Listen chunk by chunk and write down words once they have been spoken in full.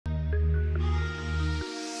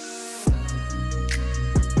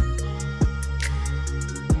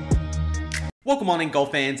Welcome on in,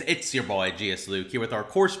 golf fans. It's your boy Gsluke here with our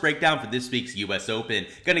course breakdown for this week's US Open.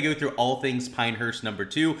 Gonna go through all things Pinehurst No.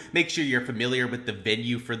 2, make sure you're familiar with the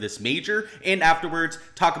venue for this major, and afterwards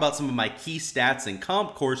talk about some of my key stats and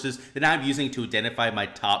comp courses that I'm using to identify my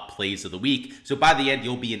top plays of the week. So by the end,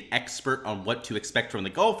 you'll be an expert on what to expect from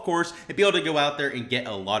the golf course and be able to go out there and get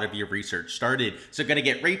a lot of your research started. So gonna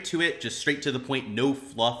get right to it, just straight to the point, no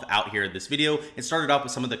fluff out here in this video, and started off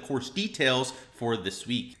with some of the course details for this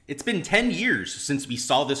week. It's been 10 years since we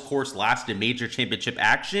saw this course last in major championship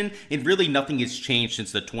action, and really nothing has changed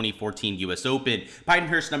since the 2014 US Open.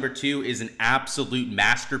 Pinehurst No. 2 is an absolute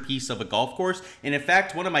masterpiece of a golf course, and in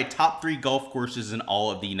fact, one of my top 3 golf courses in all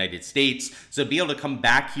of the United States. So be able to come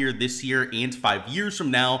back here this year and 5 years from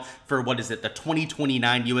now for what is it, the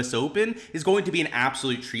 2029 US Open, is going to be an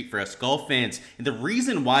absolute treat for us golf fans. And the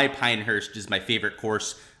reason why Pinehurst is my favorite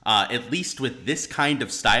course, at least with this kind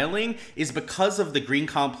of styling, is because of the green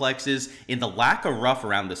complexes and the lack of rough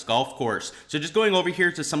around this golf course. So just going over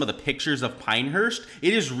here to some of the pictures of Pinehurst,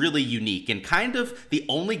 it is really unique, and kind of the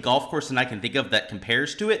only golf course that I can think of that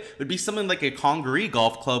compares to it would be something like a Congaree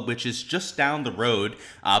Golf Club, which is just down the road,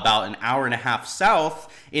 about an hour and a half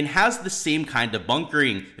south, and has the same kind of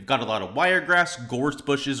bunkering. They've got a lot of wiregrass, gorse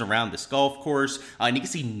bushes around this golf course, and you can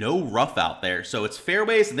see no rough out there. So it's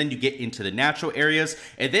fairways, and then you get into the natural areas,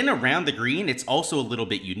 and then around the green, it's also a little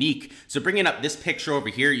bit unique. So bringing up this picture over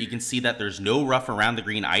here, you can see that there's no rough around the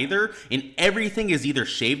green either, and everything is either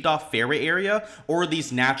shaved off fairway area or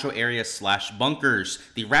these natural areas slash bunkers.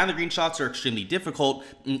 The around the green shots are extremely difficult,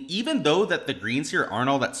 and even though that the greens here aren't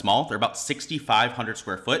all that small, they're about 6,500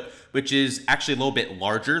 square foot, which is actually a little bit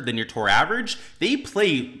larger than your tour average, they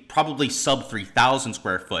play probably sub 3,000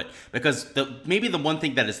 square foot, because maybe the one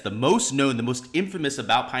thing that is the most known, the most infamous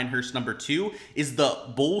about Pinehurst No. 2 is the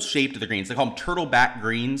bowl shape of the greens. They call them turtle back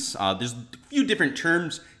greens. There's a few different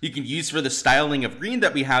terms you can use for the styling of green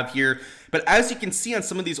that we have here, but as you can see on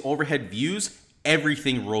some of these overhead views,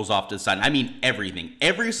 everything rolls off to the side. I mean everything.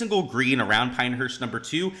 Every single green around Pinehurst No.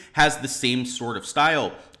 2 has the same sort of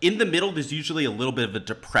style. In the middle, there's usually a little bit of a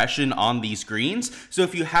depression on these greens. So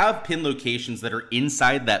if you have pin locations that are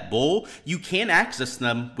inside that bowl, you can access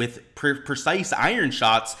them with precise iron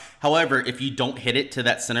shots. However, if you don't hit it to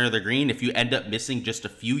that center of the green, if you end up missing just a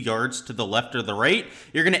few yards to the left or the right,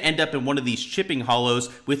 you're going to end up in one of these chipping hollows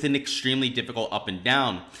with an extremely difficult up and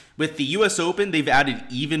down. With the US Open, they've added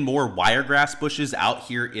even more wiregrass bushes out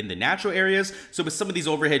here in the natural areas. So with some of these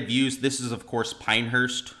overhead views, this is of course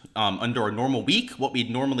Pinehurst under a normal week, what we'd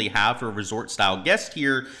normally have for a resort style guest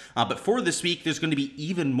here. But for this week, there's going to be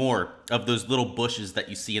even more of those little bushes that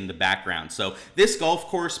you see in the background. So this golf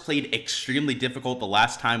course played extremely difficult the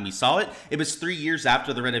last time we saw it. It was 3 years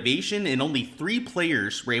after the renovation, and only 3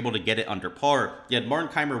 players were able to get it under par. You had Martin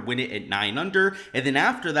Kaymer win it at 9 under, and then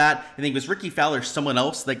after that, I think it was Ricky Fowler, someone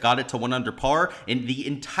else that got it to 1 under par, and the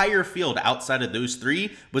entire field outside of those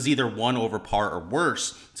 3 was either 1 over par or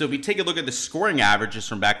worse. So if we take a look at the scoring averages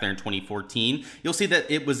from back there in 2014, you'll see that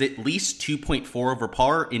it was at least 2.4 over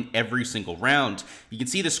par in every single round. You can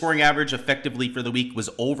see the scoring average effectively for the week was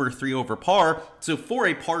over 3 over par. So for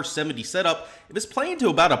a par 70 setup, it was playing to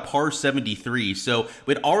about a par 73. So it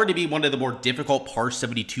would already be one of the more difficult par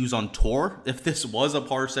 72s on tour if this was a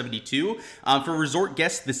par 72. For resort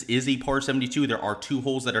guests, this is a par 72. There are 2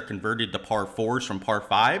 holes that are converted to par 4s from par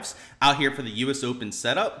 5s out here for the US Open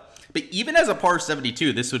setup. But even as a par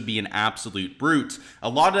 72, this would be an absolute brute. A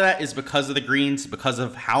lot of that is because of the greens, because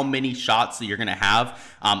of how many shots that you're going to have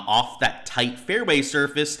off that tight fairway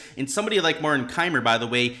surface. And somebody like Martin Kaymer, by the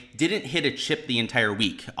way, didn't hit a chip the entire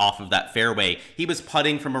week off of that fairway. He was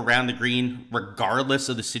putting from around the green regardless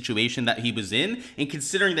of the situation that he was in. And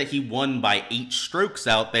considering that he won by 8 strokes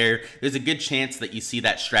out there, there's a good chance that you see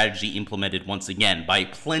that strategy implemented once again by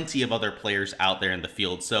plenty of other players out there in the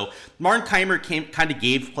field. So Martin Kaymer kind of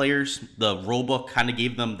gave players the rule book, kind of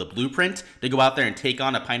gave them the blueprint to go out there and take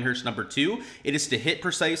on a Pinehurst No. 2. It is to hit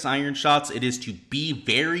precise iron shots. It is to be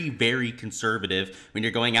very, very conservative when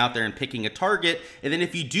you're going out there and picking a target. And then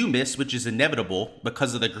if you do miss, which is inevitable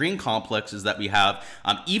because of the green complexes that we have,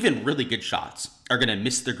 even really good shots are going to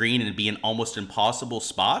miss the green and be in almost impossible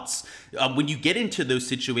spots. When you get into those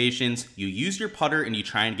situations, you use your putter and you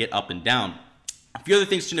try and get up and down. A few other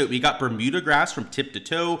things to note, we got Bermuda grass from tip to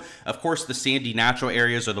toe. Of course, the sandy natural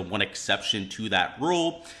areas are the one exception to that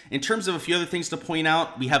rule. In terms of a few other things to point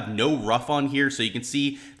out, we have no rough on here. So you can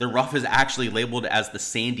see the rough is actually labeled as the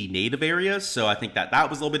sandy native areas. So I think that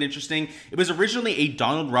was a little bit interesting. It was originally a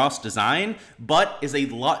Donald Ross design, but is a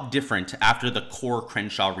lot different after the core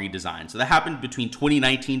Crenshaw redesign. So that happened between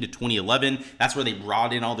 2019 to 2011. That's where they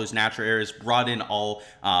brought in all those natural areas, brought in all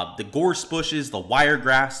the gorse bushes, the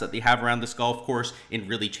wiregrass that they have around this golf course, and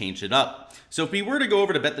really changed it up. So if we were to go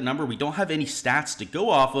over to bet the number, we don't have any stats to go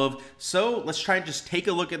off of. So let's try and just take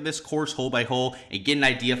a look at this course hole by hole and get an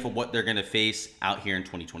idea for what they're going to face out here in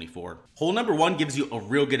 2024. Hole number 1 gives you a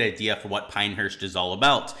real good idea for what Pinehurst is all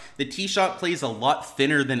about. The tee shot plays a lot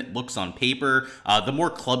thinner than it looks on paper. The more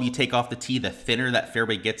club you take off the tee, the thinner that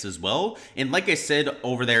fairway gets as well. And like I said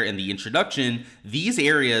over there in the introduction, these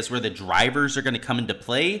areas where the drivers are going to come into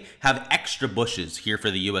play have extra bushes here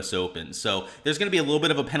for the US Open. So there's going to be a little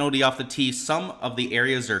bit of a penalty off the tee. Some of the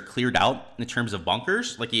areas are cleared out in terms of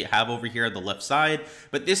bunkers, like you have over here on the left side.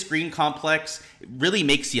 But this green complex really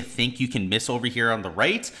makes you think you can miss over here on the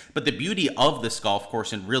right. But the beauty of this golf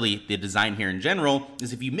course, and really the design here in general,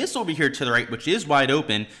 is if you miss over here to the right, which is wide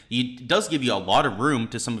open, it does give you a lot of room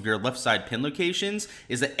to some of your left side pin locations,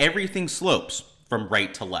 is that everything slopes from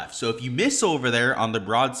right to left. So if you miss over there on the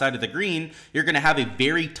broad side of the green, you're going to have a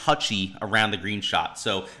very touchy around the green shot.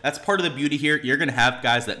 So that's part of the beauty here. You're going to have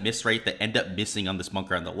guys that miss right that end up missing on this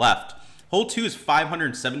bunker on the left. Hole 2 is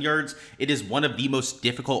 507 yards. It is one of the most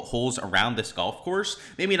difficult holes around this golf course.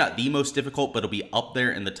 Maybe not the most difficult, but it'll be up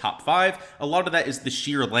there in the top 5. A lot of that is the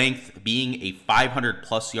sheer length being a 500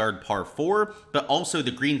 plus yard par 4, but also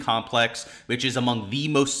the green complex, which is among the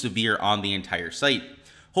most severe on the entire site.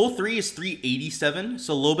 Hole 3 is 387,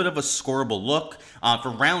 so a little bit of a scoreable look. For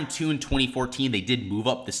round 2 in 2014, they did move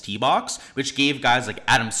up this tee box, which gave guys like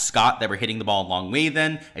Adam Scott that were hitting the ball a long way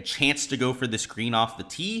then a chance to go for this green off the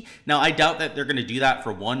tee. Now, I doubt that they're going to do that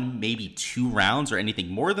for 1, maybe 2 rounds or anything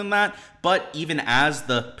more than that, but even as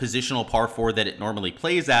the positional par 4 that it normally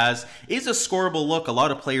plays as is a scoreable look. A lot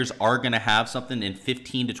of players are going to have something in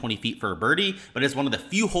 15 to 20 feet for a birdie, but it's one of the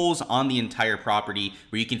few holes on the entire property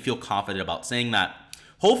where you can feel confident about saying that.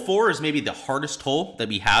 Hole 4 is maybe the hardest hole that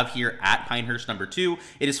we have here at Pinehurst number 2.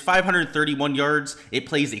 It is 531 yards. It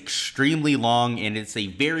plays extremely long, and it's a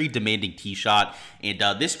very demanding tee shot. And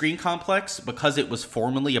this green complex, because it was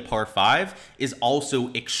formerly a par 5, is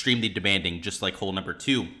also extremely demanding, just like hole number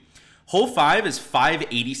 2. Hole 5 is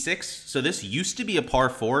 586, so this used to be a par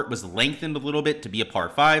 4. It was lengthened a little bit to be a par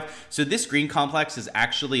 5. So this green complex is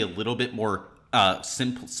actually a little bit more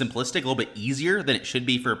simplistic, a little bit easier than it should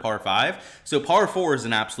be for a par 5. So par 4 is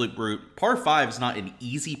an absolute brute. Par 5 is not an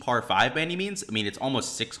easy par 5 by any means. I mean, it's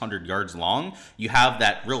almost 600 yards long. You have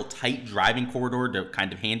that real tight driving corridor to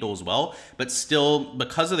kind of handle as well, but still,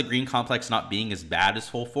 because of the green complex not being as bad as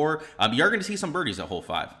hole 4, you are going to see some birdies at hole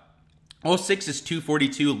 5. Hole 6 is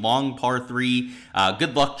 242, long par 3.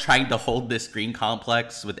 Good luck trying to hold this green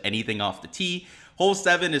complex with anything off the tee. Hole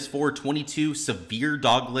 7 is 422, severe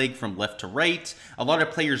dogleg from left to right. A lot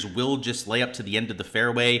of players will just lay up to the end of the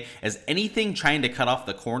fairway, as anything trying to cut off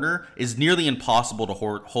the corner is nearly impossible to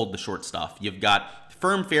hold the short stuff. You've got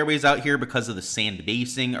firm fairways out here because of the sand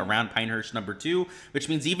basing around Pinehurst number 2, which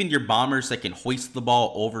means even your bombers that can hoist the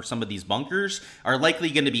ball over some of these bunkers are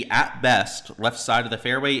likely going to be at best left side of the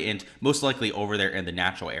fairway and most likely over there in the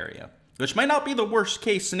natural area, which might not be the worst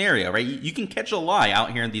case scenario, right? You can catch a lie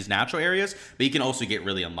out here in these natural areas, but you can also get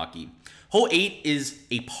really unlucky. Hole 8 is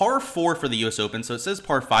a par 4 for the US Open, so it says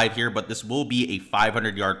par 5 here, but this will be a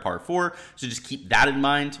 500-yard par 4, so just keep that in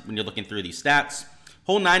mind when you're looking through these stats.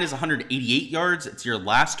 Hole 9 is 188 yards. It's your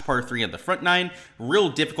last par 3 on the front 9. Real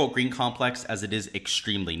difficult green complex as it is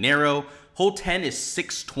extremely narrow. Hole 10 is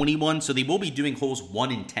 621, so they will be doing holes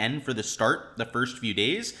 1 and 10 for the start, the first few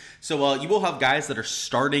days. So you will have guys that are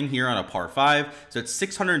starting here on a par 5. So it's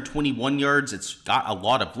 621 yards. It's got a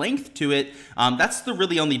lot of length to it. That's the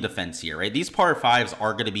really only defense here, right? These par 5s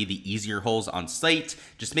are going to be the easier holes on site.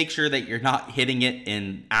 Just make sure that you're not hitting it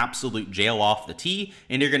in absolute jail off the tee,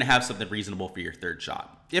 and you're going to have something reasonable for your third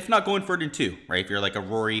shot. If not going for it in 2, right? If you're like a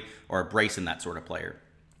Rory or a Bryson, that sort of player.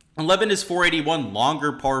 11 is 481,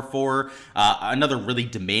 longer par 4, another really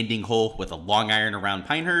demanding hole with a long iron around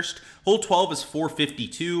Pinehurst. Hole 12 is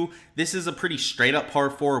 452. This is a pretty straight up par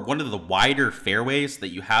 4, one of the wider fairways that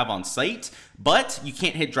you have on site, but you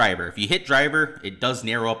can't hit driver. If you hit driver, it does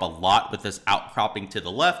narrow up a lot with this outcropping to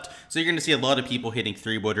the left, so you're going to see a lot of people hitting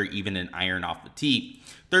 3-wood or even an iron off the tee.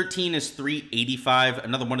 13 is 385,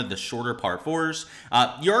 another one of the shorter par 4s.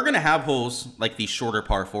 You're going to have holes like these shorter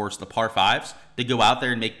par 4s, the par 5s, to go out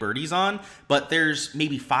there and make birdies on, but there's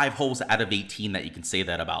maybe 5 holes out of 18 that you can say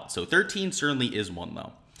that about. So 13 certainly is one,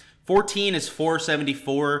 though. 14 is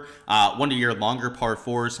 474, one of your longer par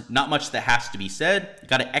 4s. Not much that has to be said. You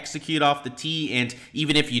got to execute off the tee, and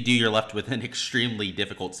even if you do, you're left with an extremely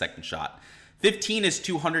difficult second shot. 15 is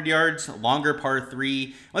 200 yards, longer par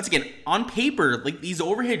 3. Once again, on paper, like these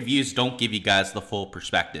overhead views don't give you guys the full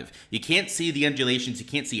perspective. You can't see the undulations. You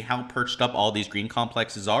can't see how perched up all these green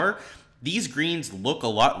complexes are. These greens look a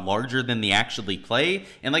lot larger than they actually play.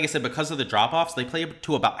 And like I said, because of the drop-offs, they play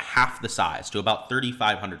to about half the size, to about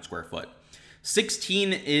 3,500 square foot.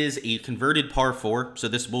 16 is a converted par 4, so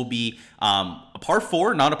this will be a par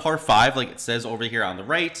 4, not a par 5 like it says over here on the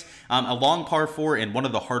right. A long par 4 and one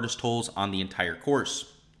of the hardest holes on the entire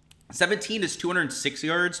course. 17 is 206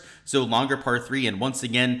 yards, so longer par 3, and once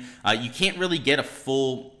again, you can't really get a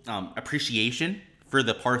full appreciation for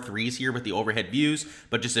the par 3s here with the overhead views,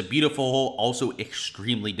 but just a beautiful hole, also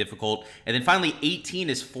extremely difficult. And then finally, 18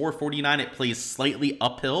 is 449. It plays slightly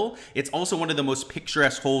uphill. It's also one of the most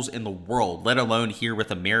picturesque holes in the world, let alone here with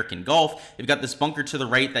American golf. You've got this bunker to the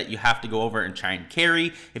right that you have to go over and try and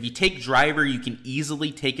carry. If you take driver, you can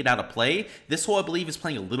easily take it out of play. This hole, I believe, is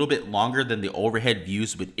playing a little bit longer than the overhead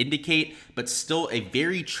views would indicate, but still a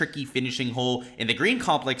very tricky finishing hole. And the green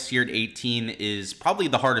complex here at 18 is probably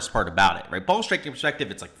the hardest part about it, right? Ball striking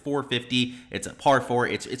perspective, it's like 450. It's a par 4.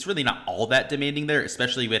 It's really not all that demanding there,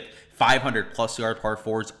 especially with 500 plus yard par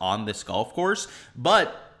 4s on this golf course.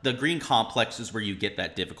 But the green complex is where you get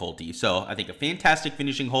that difficulty. So I think a fantastic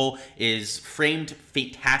finishing hole is framed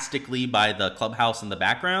fantastically by the clubhouse in the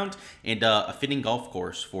background, and a fitting golf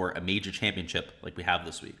course for a major championship like we have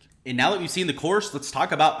this week. And now that we've seen the course, let's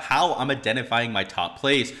talk about how I'm identifying my top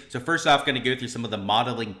plays. So first off, going to go through some of the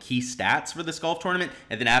modeling key stats for this golf tournament,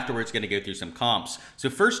 and then afterwards going to go through some comps. So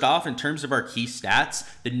first off, in terms of our key stats,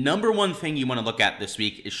 the number one thing you want to look at this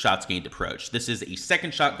week is shots gained approach. This is a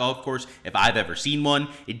second shot golf course if I've ever seen one.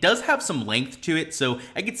 It does have some length to it, so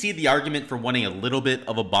I could see the argument for wanting a little bit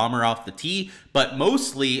of a bomber off the tee, but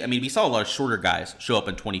mostly, I mean, we saw a lot of shorter guys show up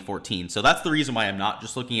in 2014, so that's the reason why I'm not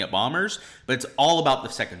just looking at bombers, but it's all about the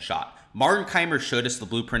second shot. Martin Keimer showed us the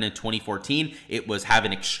blueprint in 2014. It was have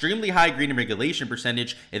an extremely high green and regulation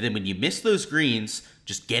percentage, and then when you miss those greens,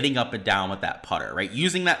 just getting up and down with that putter, right?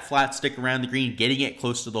 Using that flat stick around the green, getting it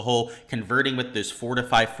close to the hole, converting with those 4 to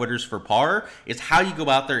 5 footers for par is how you go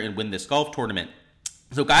out there and win this golf tournament.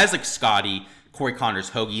 So guys like Scotty, Corey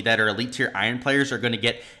Connors, Hoagie, that are elite tier iron players are going to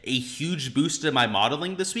get a huge boost in my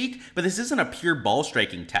modeling this week, but this isn't a pure ball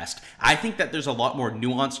striking test. I think that there's a lot more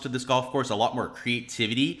nuance to this golf course, a lot more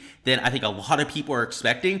creativity than I think a lot of people are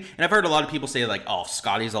expecting. And I've heard a lot of people say like, oh,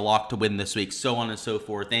 Scotty's a lock to win this week, so on and so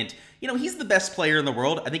forth. And you know, he's the best player in the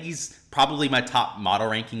world. I think he's probably my top model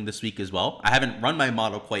ranking this week as well. I haven't run my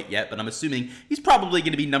model quite yet, but I'm assuming he's probably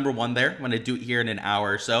going to be #1 there when I do it here in an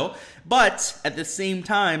hour or so. But at the same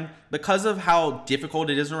time, because of how difficult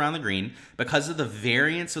it is around the green, because of the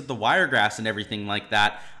variance of the wiregrass and everything like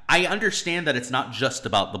that, I understand that it's not just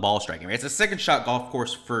about the ball striking, right? It's a second shot golf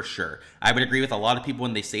course for sure. I would agree with a lot of people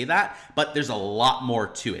when they say that, but there's a lot more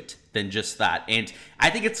to it than just that. And I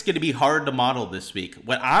think it's going to be hard to model this week.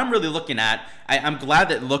 What I'm really looking at, I'm glad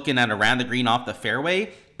that looking at around the green off the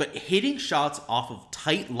fairway, but hitting shots off of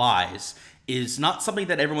tight lies is not something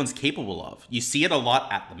that everyone's capable of. You see it a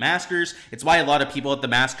lot at the Masters. It's why a lot of people at the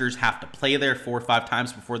Masters have to play there 4 or 5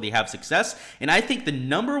 times before they have success. And I think the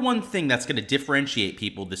 #1 thing that's going to differentiate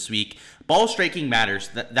people this week, ball striking matters.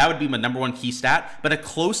 That would be my #1 key stat. But a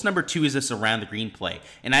close #2 is this around the green play.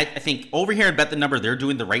 And I think over here at Bet the Number, they're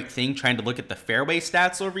doing the right thing, trying to look at the fairway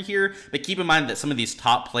stats over here. But keep in mind that some of these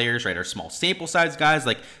top players, right, are small sample size guys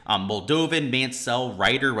like Moldovan, Mansell,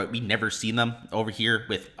 Ryder. Right, we never seen them over here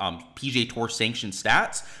with PGA Tour sanctioned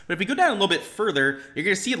stats. But if we go down a little bit further, you're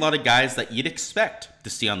going to see a lot of guys that you'd expect to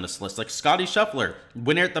see on this list, like Scotty Scheffler,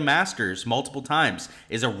 winner at the Masters multiple times,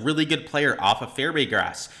 is a really good player off of fairway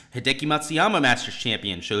grass. Hideki Matsuyama, Masters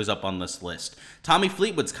champion, shows up on this list. Tommy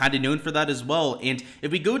Fleetwood's kind of known for that as well. And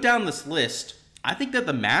if we go down this list, I think that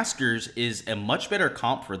the Masters is a much better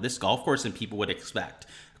comp for this golf course than people would expect.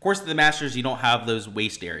 Of course, at the Masters, you don't have those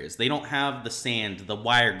waste areas. They don't have the sand, the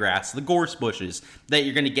wiregrass, the gorse bushes that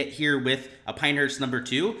you're going to get here with a Pinehurst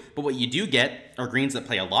 #2. But what you do get are greens that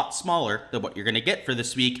play a lot smaller than what you're going to get for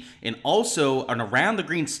this week, and also an around the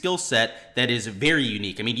green skill set that is very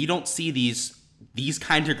unique. I mean, you don't see these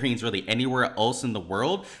kinds of greens really anywhere else in the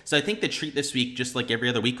world. So I think the treat this week, just like every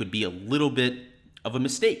other week, would be a little bit of a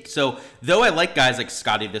mistake. So though I like guys like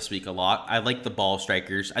Scotty this week a lot, I like the ball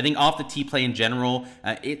strikers. I think off the tee play in general,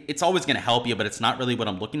 it's always going to help you, but it's not really what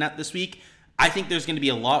I'm looking at this week. I think there's going to be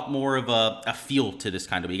a lot more of a feel to this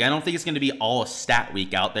kind of week. I don't think it's going to be all a stat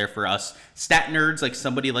week out there for us stat nerds like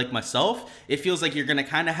somebody like myself. It feels like you're going to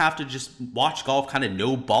kind of have to just watch golf kind of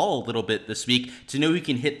no ball a little bit this week to know you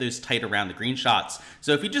can hit those tight around the green shots.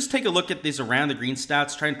 So if you just take a look at these around the green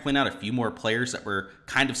stats, try and point out a few more players that were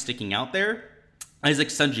kind of sticking out there. Isaac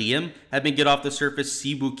Sungjae have been good off the surface.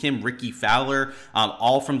 Siwoo Kim, Ricky Fowler,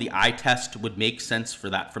 all from the eye test would make sense for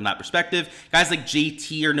that from that perspective. Guys like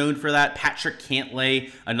JT are known for that. Patrick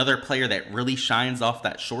Cantlay, another player that really shines off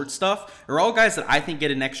that short stuff, are all guys that I think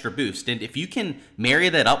get an extra boost. And if you can marry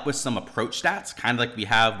that up with some approach stats, kind of like we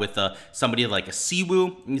have with somebody like a Siwoo,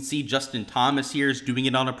 you can see Justin Thomas here is doing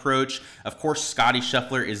it on approach. Of course, Scotty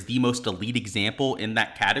Scheffler is the most elite example in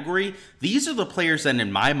that category. These are the players that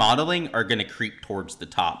in my modeling are going to creep towards the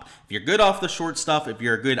top. If you're good off the short stuff, if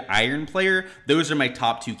you're a good iron player, those are my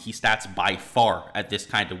top 2 key stats by far at this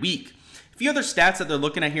kind of week. A few other stats that they're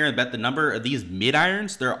looking at here and bet the number of these mid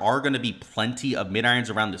irons. There are going to be plenty of mid irons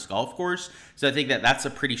around this golf course. So I think that that's a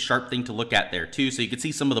pretty sharp thing to look at there too. So you can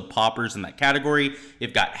see some of the poppers in that category.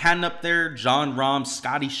 You've got Hatton up there, John Rahm,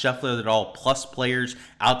 Scotty Scheffler, that are all plus players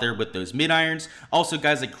out there with those mid irons. Also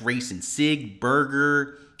guys like Grayson Sigg,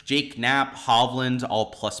 Berger, Jake Knapp, Hovland, all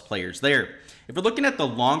plus players there. If we're looking at the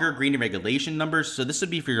longer green and regulation numbers, so this would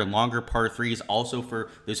be for your longer par 3s, also for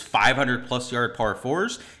those 500 plus yard par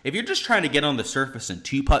 4s. If you're just trying to get on the surface and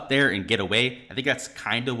 2-putt there and get away, I think that's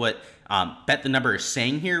kind of what bet the number is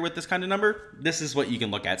saying here with this kind of number. This is what you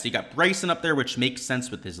can look at. So you got Bryson up there, which makes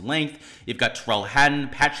sense with his length. You've got Terrell Hatton,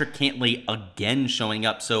 Patrick Cantlay again showing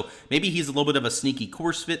up. So maybe he's a little bit of a sneaky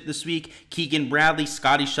course fit this week. Keegan Bradley,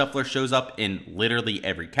 Scotty Scheffler shows up in literally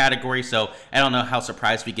every category. So I don't know how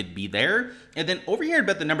surprised we could be there. And then over here at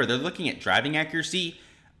Bet the Number, they're looking at driving accuracy.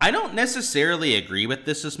 I don't necessarily agree with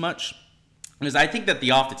this as much, because I think that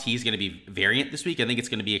the off the tee is going to be variant this week. I think it's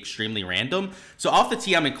going to be extremely random. So off the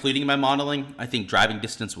tee, I'm including in my modeling. I think driving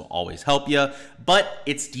distance will always help you, but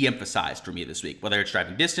it's de-emphasized for me this week. Whether it's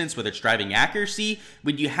driving distance, whether it's driving accuracy,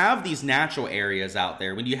 when you have these natural areas out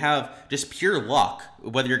there, when you have just pure luck,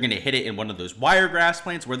 whether you're going to hit it in one of those wiregrass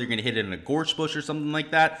plants, whether you're going to hit it in a gorse bush or something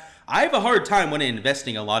like that, I have a hard time when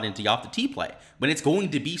investing a lot into off the tee play when it's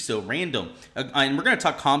going to be so random. And we're going to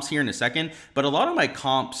talk comps here in a second, but a lot of my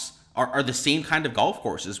comps are the same kind of golf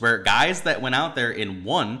courses where guys that went out there and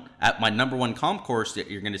won at my #1 comp course that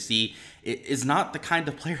you're going to see is not the kind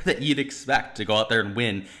of player that you'd expect to go out there and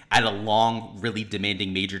win at a long, really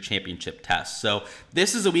demanding major championship test. So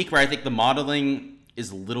this is a week where I think the modeling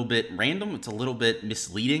is a little bit random. It's a little bit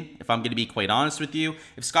misleading, if I'm going to be quite honest with you.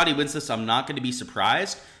 If Scotty wins this, I'm not going to be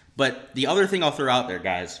surprised. But the other thing I'll throw out there,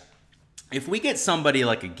 guys, if we get somebody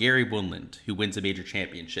like a Gary Woodland who wins a major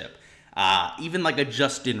championship, even like a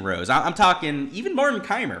Justin Rose, I'm talking even Martin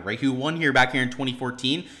Keimer, right, who won here back here in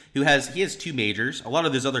 2014, he has 2 majors. A lot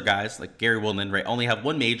of those other guys like Gary Woodland, right, only have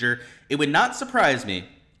 1 major. It would not surprise me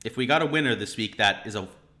if we got a winner this week that is a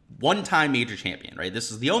one-time major champion, right?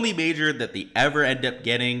 This is the only major that they ever end up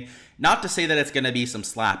getting. Not to say that it's going to be some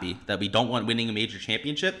slappy, that we don't want winning a major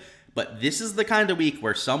championship, but this is the kind of week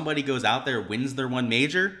where somebody goes out there, wins their 1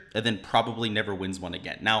 major, and then probably never wins one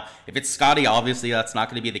again. Now, if it's Scotty, obviously that's not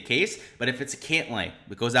going to be the case, but if it's a Cantlay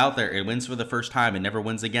that goes out there and wins for the first time and never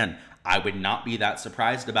wins again, I would not be that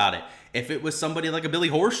surprised about it. If it was somebody like a Billy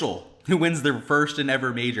Horschel who wins their first and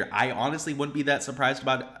ever major, I honestly wouldn't be that surprised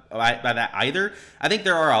by that either. I think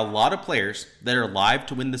there are a lot of players that are live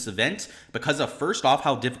to win this event because of, first off,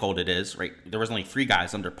 how difficult it is, right? There was only 3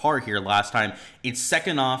 guys under par here last time. And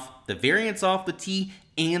second off, the variance off the tee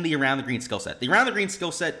and the around the green skill set. The around the green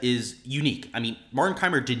skill set is unique. I mean, Martin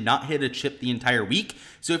Keimer did not hit a chip the entire week.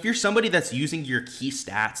 So if you're somebody that's using your key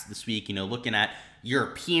stats this week, you know, looking at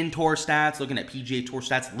European Tour stats, looking at PGA Tour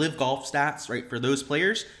stats, Live Golf stats, right, for those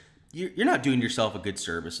players, you're not doing yourself a good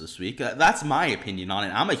service this week. That's my opinion on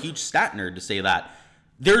it. I'm a huge stat nerd to say that.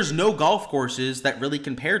 There's no golf courses that really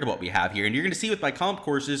compare to what we have here. And you're going to see with my comp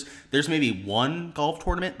courses, there's maybe 1 golf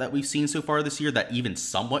tournament that we've seen so far this year that even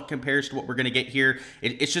somewhat compares to what we're going to get here.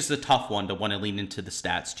 It's just a tough one to want to lean into the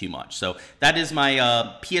stats too much. So that is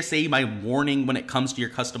my PSA, my warning when it comes to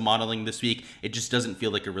your custom modeling this week. It just doesn't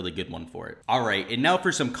feel like a really good one for it. All right, and now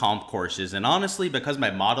for some comp courses. And honestly, because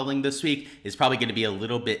my modeling this week is probably going to be a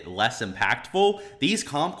little bit less impactful, these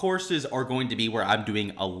comp courses are going to be where I'm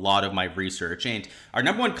doing a lot of my research. And our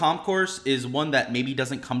number one comp course is one that maybe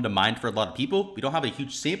doesn't come to mind for a lot of people. We don't have a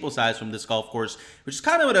huge sample size from this golf course, which is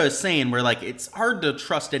kind of what I was saying, where like it's hard to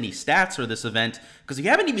trust any stats for this event because you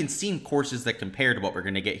haven't even seen courses that compare to what we're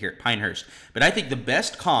going to get here at Pinehurst. But I think the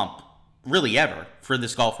best comp really ever for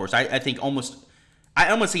this golf course, I think I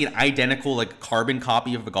almost see an identical like carbon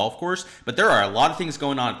copy of the golf course, but there are a lot of things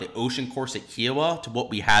going on at the Ocean Course at Kiowa to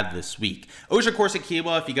what we had this week. Ocean Course at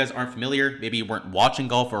Kiowa, if you guys aren't familiar, maybe you weren't watching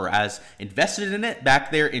golf or as invested in it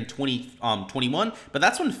back there in 2021, but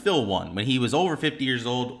that's when Phil won, when he was over 50 years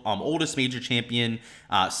old, oldest major champion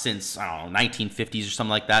since, I don't know, 1950s or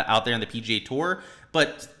something like that out there on the PGA Tour.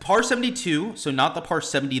 But par 72, so not the par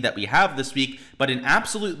 70 that we have this week, but an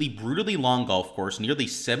absolutely brutally long golf course, nearly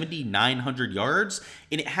 7,900 yards,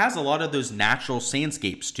 and it has a lot of those natural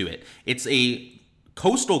sandscapes to it. It's a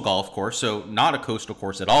coastal golf course, so not a coastal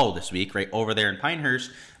course at all this week, right over there in Pinehurst,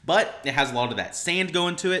 but it has a lot of that sand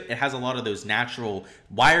going to it. It has a lot of those natural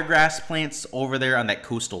wiregrass plants over there on that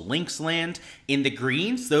coastal links land. In the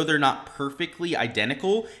greens, though they're not perfectly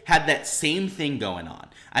identical, had that same thing going on.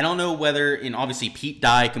 I don't know whether, in obviously Pete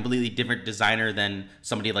Dye, completely different designer than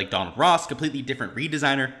somebody like Donald Ross, completely different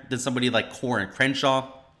redesigner than somebody like Corin Crenshaw,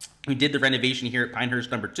 who did the renovation here at Pinehurst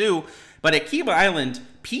number 2. But at Kiowa Island,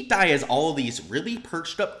 Pete Dye has all these really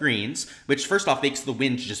perched up greens, which first off makes the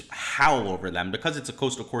wind just howl over them. Because it's a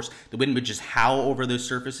coastal course, the wind would just howl over those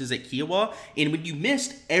surfaces at Kiowa. And when you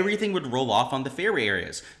missed, everything would roll off on the fairway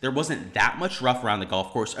areas. There wasn't that much rough around the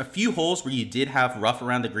golf course. A few holes where you did have rough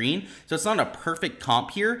around the green, so it's not a perfect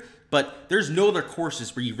comp here. But there's no other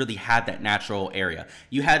courses where you really had that natural area.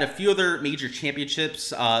 You had a few other major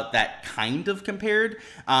championships that kind of compared.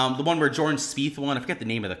 The one where Jordan Spieth won, I forget the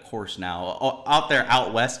name of the course now, out there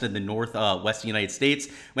out west in the northwest United States,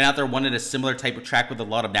 went out there, wanted a similar type of track with a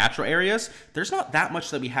lot of natural areas. There's not that much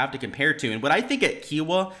that we have to compare to. And what I think at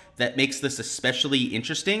Kiowa that makes this especially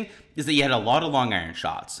interesting is that you had a lot of long iron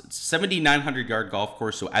shots. It's a 7,900 yard golf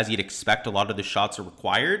course, so as you'd expect, a lot of the shots are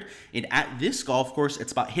required. And at this golf course,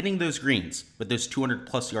 it's about hitting those greens with those 200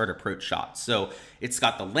 plus yard approach shots. So it's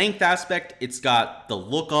got the length aspect, it's got the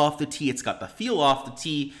look off the tee, it's got the feel off the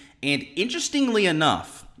tee. And interestingly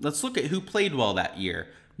enough, let's look at who played well that year.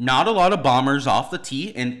 Not a lot of bombers off the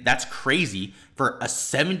tee, and that's crazy for a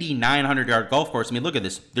 7,900 yard golf course. I mean, look at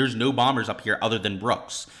this. There's no bombers up here other than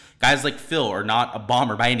Brooks. Guys like Phil are not a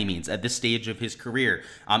bomber by any means at this stage of his career.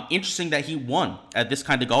 Interesting that he won at this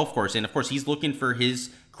kind of golf course. And of course, he's looking for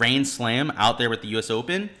his Grand Slam out there with the US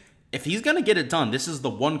Open. If he's going to get it done, this is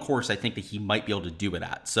the one course I think that he might be able to do it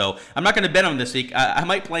at. So I'm not going to bet on him this week. I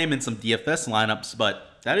might play him in some DFS lineups,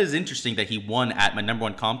 but that is interesting that he won at my number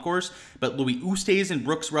one comp course. But Louis Oosthuizen and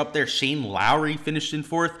Brooks were up there. Shane Lowry finished in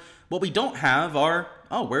 4th. What we don't have are,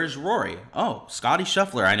 oh, where's Rory? Oh, Scotty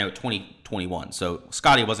Scheffler, I know, 2021. So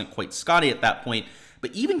Scotty wasn't quite Scotty at that point.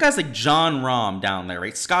 But even guys like John Rahm down there,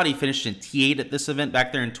 right? Scotty finished in T8 at this event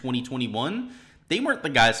back there in 2021. They weren't the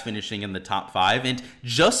guys finishing in the top 5. And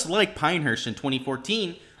just like Pinehurst in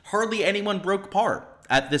 2014, hardly anyone broke par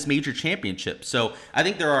at this major championship. So I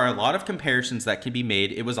think there are a lot of comparisons that can be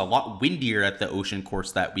made. It was a lot windier at the Ocean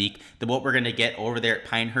Course that week than what we're going to get over there at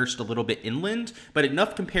Pinehurst, a little bit inland, but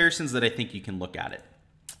enough comparisons that I think you can look at it.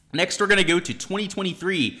 Next, we're going to go to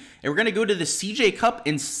 2023, and we're going to go to the CJ Cup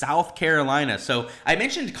in South Carolina. So I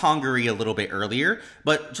mentioned Congaree a little bit earlier,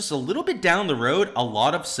 but just a little bit down the road, a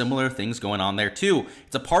lot of similar things going on there too.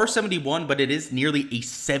 It's a par 71, but it is nearly a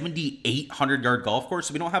 7,800 yard golf course.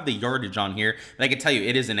 So we don't have the yardage on here, but I can tell you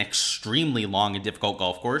it is an extremely long and difficult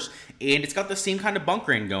golf course, and it's got the same kind of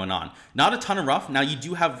bunkering going on. Not a ton of rough. Now, you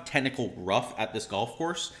do have technical rough at this golf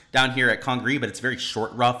course down here at Congaree, but it's very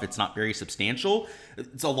short rough. It's not very substantial.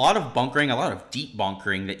 It's a lot of bunkering, a lot of deep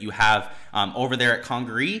bunkering that you have over there at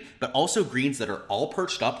Congaree, but also greens that are all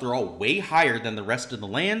perched up. They're all way higher than the rest of the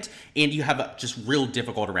land, and you have just real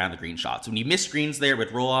difficult around the green shots. When you miss greens there, it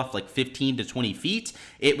would roll off like 15 to 20 feet.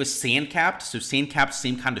 It was sand capped, so sand capped,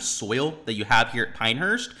 same kind of soil that you have here at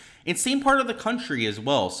Pinehurst. And same part of the country as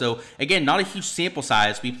well. So again, not a huge sample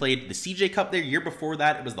size. We played the CJ Cup there. Year before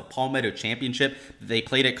that, it was the Palmetto Championship that they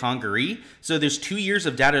played at Congaree. So there's 2 years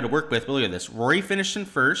of data to work with. But look at this. Rory finished in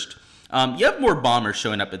 1st. You have more bombers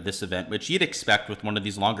showing up at this event, which you'd expect with one of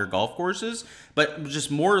these longer golf courses, but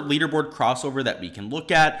just more leaderboard crossover that we can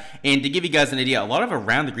look at. And to give you guys an idea, a lot of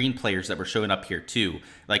around the green players that were showing up here too.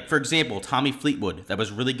 Like, for example, Tommy Fleetwood, that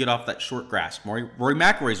was really good off that short grass. Rory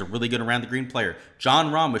McIlroy is a really good around the green player.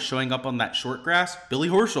 John Rahm was showing up on that short grass. Billy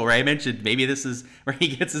Horschel, right? I mentioned maybe this is where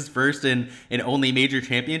he gets his first and only major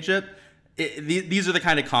championship. these are the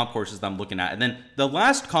kind of comp courses that I'm looking at. And then the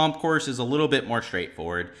last comp course is a little bit more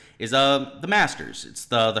straightforward, is the Masters. It's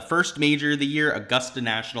the first major of the year, Augusta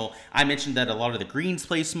National. I mentioned that a lot of the greens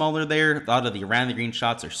play smaller there. A lot of the around the green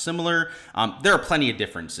shots are similar. There are plenty of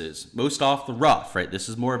differences. Most off the rough, right? This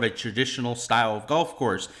is more of a traditional style of golf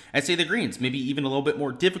course. I'd say the greens, maybe even a little bit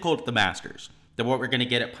more difficult at the Masters than what we're going to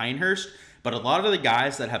get at Pinehurst. But a lot of the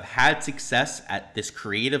guys that have had success at this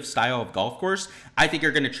creative style of golf course, I think are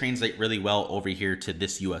going to translate really well over here to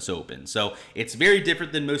this US Open. So it's very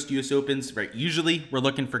different than most US Opens, right? Usually we're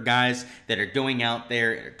looking for guys that are going out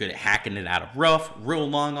there, are good at hacking it out of rough, real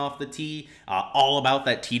long off the tee, all about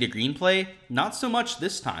that tee to green play. Not so much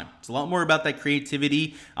this time. It's a lot more about that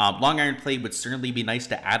creativity. Long iron play would certainly be nice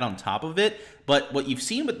to add on top of it. But what you've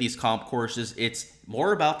seen with these comp courses, it's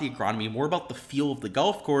more about the agronomy, more about the feel of the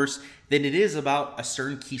golf course than it is about a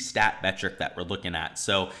certain key stat metric that we're looking at.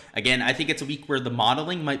 So again, I think it's a week where the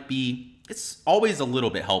modeling might be, it's always a little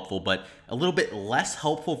bit helpful, but a little bit less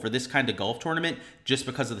helpful for this kind of golf tournament just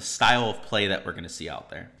because of the style of play that we're going to see out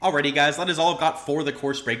there. Alrighty guys, that is all I've got for the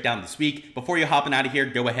course breakdown this week. Before you hopping out of here,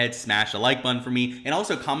 go ahead, smash a like button for me, and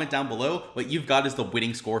also comment down below what you've got as the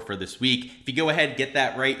winning score for this week. If you go ahead, get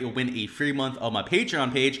that right, you'll win a free month on my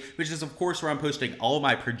Patreon page, which is of course where I'm posting all of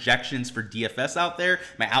my projections for DFS out there,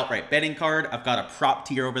 my outright betting card. I've got a prop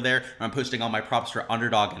tier over there where I'm posting all my props for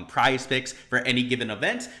Underdog and Prize Picks for any given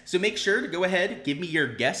event. So make sure to go ahead, give me your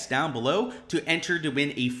guess down below to enter to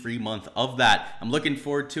win a free month of that. I'm looking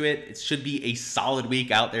forward to it. It should be a solid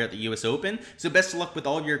week out there at the US Open. So best of luck with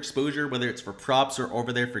all of your exposure, whether it's for props or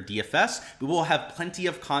over there for DFS. We will have plenty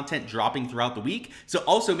of content dropping throughout the week. So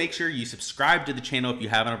also make sure you subscribe to the channel if you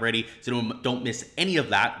haven't already, so don't miss any of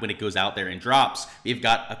that when it goes out there and drops. We've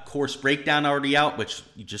got a course breakdown already out, which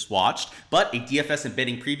you just watched, but a DFS and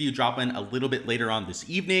betting preview dropping a little bit later on this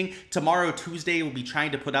evening. Tomorrow, Tuesday, we'll be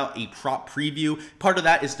trying to put out a prop preview. Part of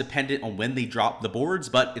that is dependent on when they drop the boards,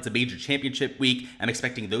 but it's a major championship week. I'm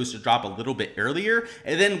expecting those to drop a little bit earlier.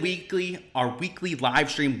 And then our weekly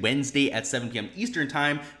live stream Wednesday at 7 p.m. Eastern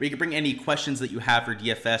time, where you can bring any questions that you have for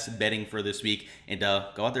DFS and betting for this week and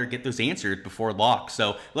go out there and get those answered before lock.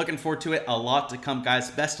 So looking forward to it. A lot to come,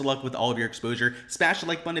 guys. Best of luck with all of your exposure. Smash the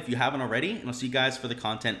like button if you haven't already, and I'll see you guys for the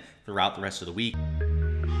content throughout the rest of the week.